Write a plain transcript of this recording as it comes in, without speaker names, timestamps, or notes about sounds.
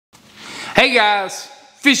Hey guys,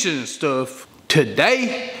 fishing and stuff.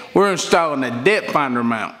 Today, we're installing a depth finder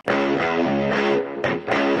mount.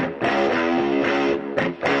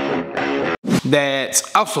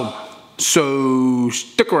 That's awesome, so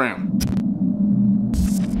stick around.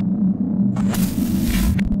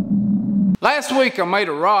 Last week I made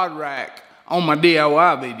a rod rack on my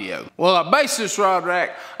DIY video. Well, I based this rod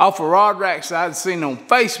rack off of rod racks I'd seen on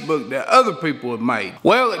Facebook that other people had made.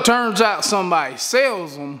 Well, it turns out somebody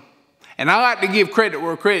sells them, and I like to give credit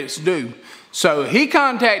where credit's due. So he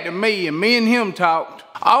contacted me and him talked.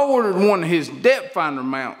 I ordered one of his depth finder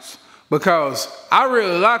mounts because I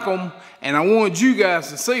really like them and I wanted you guys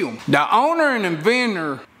to see them. The owner and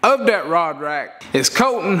inventor of that rod rack is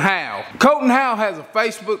Colton Howe. Colton Howe has a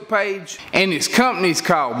Facebook page and his company's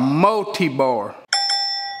called MulTbar.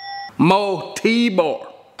 MulTbar.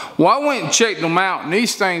 Well, I went and checked them out and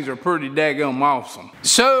these things are pretty daggum awesome.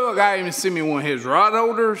 So I got him to send me one of his rod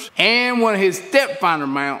holders and one of his depth finder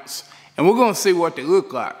mounts, and we're gonna see what they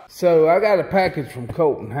look like. So I got a package from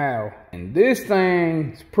Colton Howe, and this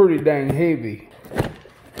thing's pretty dang heavy.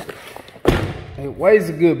 It weighs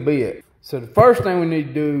a good bit. So the first thing we need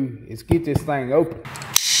to do is get this thing open.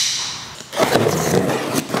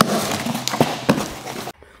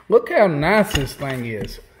 Look how nice this thing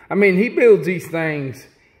is. I mean, he builds these things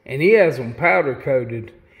and he has them powder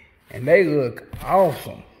coated and they look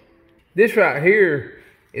awesome. This right here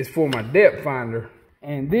is for my depth finder.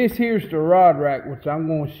 And this here's the rod rack, which I'm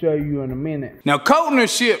going to show you in a minute. Now, Colton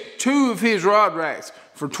has shipped 2 of his rod racks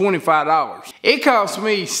for $25. It cost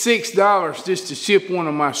me $6 just to ship one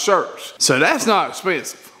of my shirts. So that's not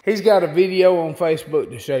expensive. He's got a video on Facebook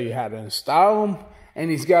to show you how to install them. And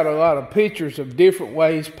he's got a lot of pictures of different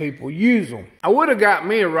ways people use them. I would have got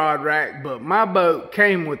me a rod rack, but my boat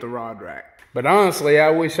came with a rod rack. But honestly, I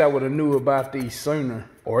wish I would have knew about these sooner,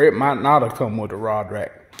 or it might not have come with a rod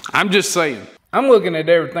rack. I'm just saying. I'm looking at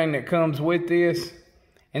everything that comes with this,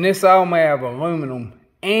 and it's all made out of aluminum,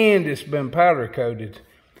 and it's been powder coated,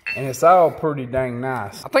 and it's all pretty dang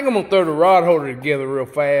nice. I think I'm gonna throw the rod holder together real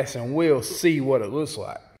fast, and we'll see what it looks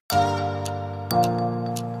like.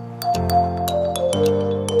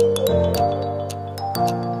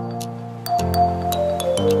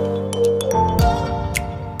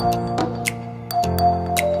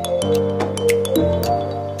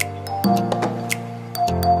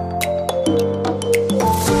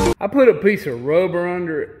 I put a piece of rubber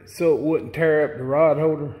under it so it wouldn't tear up the rod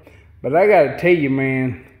holder. But I gotta tell you,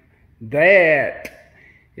 man, that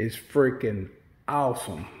is freaking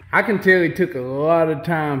awesome. I can tell he took a lot of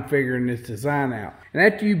time figuring this design out. And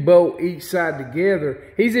after you bolt each side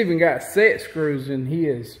together, he's even got set screws in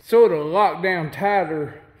his, sort of locked down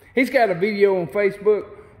tighter. He's got a video on Facebook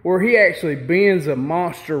where he actually bends a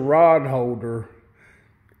monster rod holder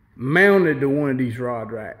mounted to one of these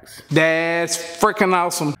rod racks. That's freaking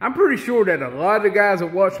awesome. I'm pretty sure that a lot of the guys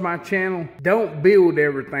that watch my channel don't build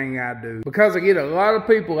everything I do, because I get a lot of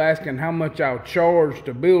people asking how much I'll charge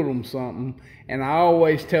to build them something, and I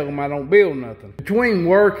always tell them I don't build nothing. Between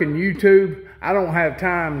work and YouTube, I don't have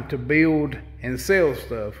time to build and sell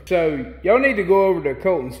stuff. So y'all need to go over to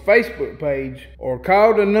Colton's Facebook page or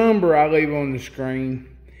call the number I leave on the screen,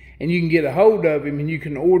 and you can get a hold of him and you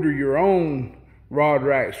can order your own rod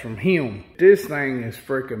racks from him. This thing is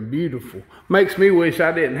freaking beautiful. Makes me wish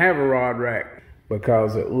I didn't have a rod rack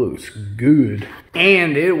because it looks good.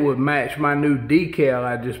 And it would match my new decal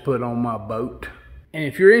I just put on my boat. And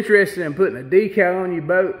if you're interested in putting a decal on your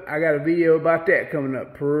boat, I got a video about that coming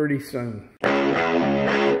up pretty soon.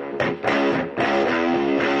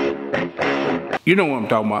 You know what I'm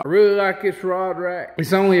talking about. I really like this rod rack.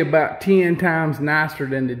 It's only about 10 times nicer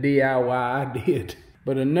than the DIY I did.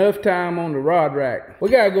 But enough time on the rod rack. We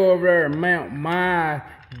gotta go over there and mount my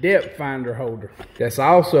depth finder holder. That's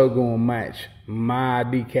also gonna match my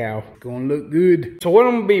decal. Gonna look good. So what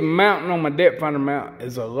I'm gonna be mounting on my depth finder mount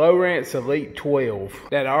is a Lowrance Elite 12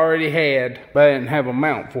 that I already had, but I didn't have a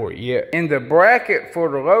mount for it yet. In the bracket for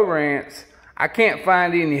the Lowrance, I can't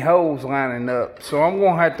find any holes lining up. So I'm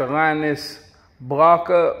gonna have to line this block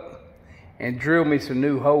up and drill me some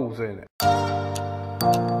new holes in it.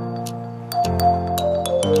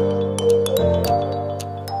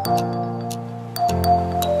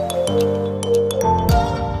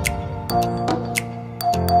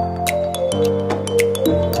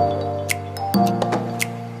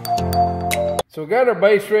 So we got our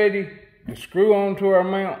base ready to screw onto our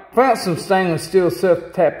mount. Found some stainless steel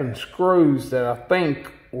self-tapping screws that I think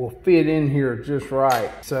will fit in here just right.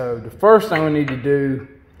 So the first thing we need to do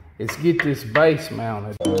is get this base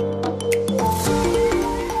mounted.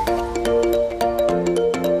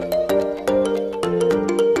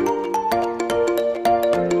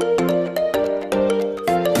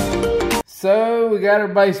 So we got our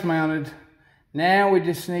base mounted. Now we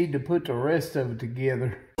just need to put the rest of it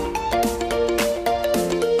together.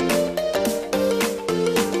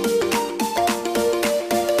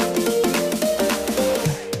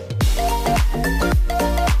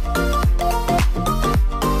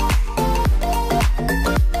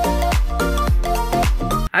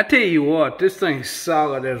 I tell you what, this thing's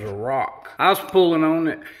solid as a rock. I was pulling on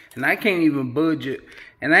it and I can't even budge it,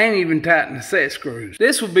 and I ain't even tightened the set screws.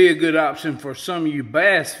 This would be a good option for some of you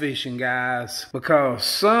bass fishing guys, because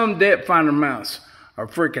some depth finder mounts are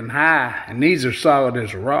freaking high and these are solid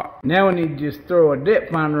as a rock. Now we need to just throw a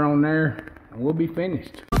depth finder on there and we'll be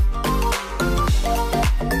finished.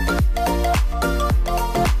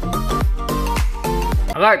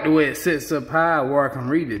 I like the way it sits up high where I can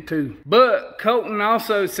read it too. But Colton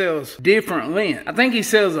also sells different lengths. I think he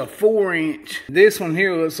sells a 4-inch. This one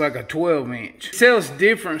here looks like a 12-inch. He sells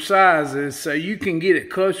different sizes so you can get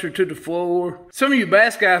it closer to the floor. Some of you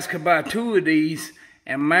bass guys could buy 2 of these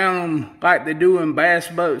and mount them like they do in bass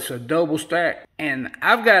boats, a double stack. And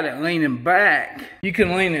I've got it leaning back. You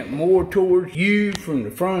can lean it more towards you from the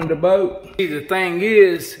front of the boat. The thing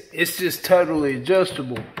is, it's just totally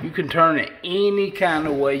adjustable. You can turn it any kind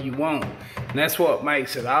of way you want. And that's what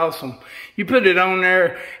makes it awesome. You put it on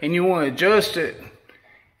there and you want to adjust it,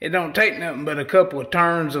 it don't take nothing but a couple of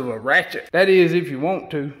turns of a ratchet. That is, if you want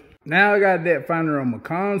to. Now I got a depth finder on my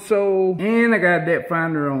console, and I got a depth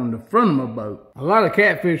finder on the front of my boat. A lot of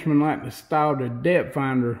catfishermen like to install the depth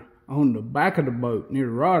finder on the back of the boat near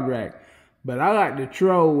the rod rack, but I like to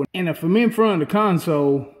troll, and if I'm in front of the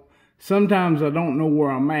console, sometimes I don't know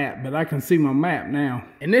where I'm at, but I can see my map now.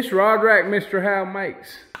 And this rod rack Mr. Howe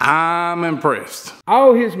makes, I'm impressed.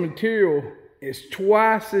 All his material is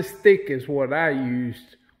twice as thick as what I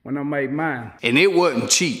used when I made mine. And it wasn't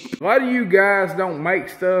cheap. A lot of you guys don't make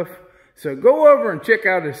stuff, so go over and check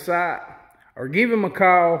out his site or give him a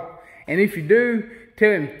call. And if you do, tell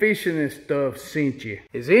him Fishing and Stuff sent you.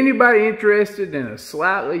 Is anybody interested in a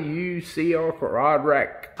slightly used Sea Arc rod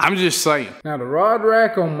rack? I'm just saying. Now the rod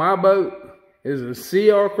rack on my boat is a Sea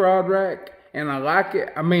Arc rod rack, and I like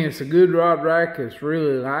it. I mean, it's a good rod rack. It's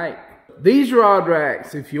really light. These rod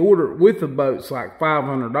racks, if you order it with the boat, it's like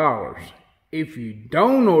 $500. If you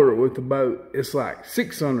don't order it with the boat, it's like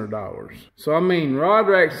 $600. So I mean, rod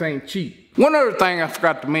racks ain't cheap. One other thing I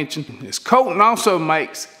forgot to mention is Colton also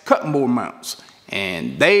makes cutting board mounts,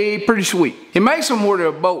 and they pretty sweet. He makes them where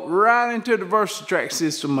they'll bolt right into the VersaTrack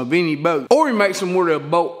system of any boat, or he makes them where they'll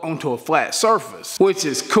bolt onto a flat surface, which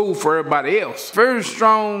is cool for everybody else. Very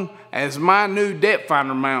strong as my new depth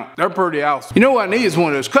finder mount. They're pretty awesome. You know what I need is one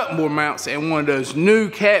of those cutting board mounts and one of those new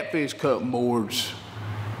catfish cutting boards.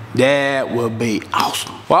 That would be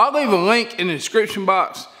awesome. Well, I'll leave a link in the description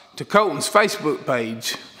box to Colton's Facebook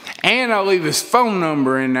page, and I'll leave his phone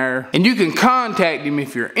number in there, and you can contact him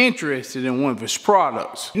if you're interested in one of his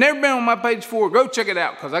products. If you've never been on my page before, go check it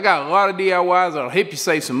out, because I got a lot of DIYs that'll help you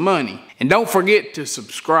save some money. And don't forget to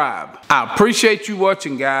subscribe. I appreciate you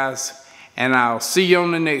watching, guys, and I'll see you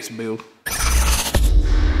on the next build.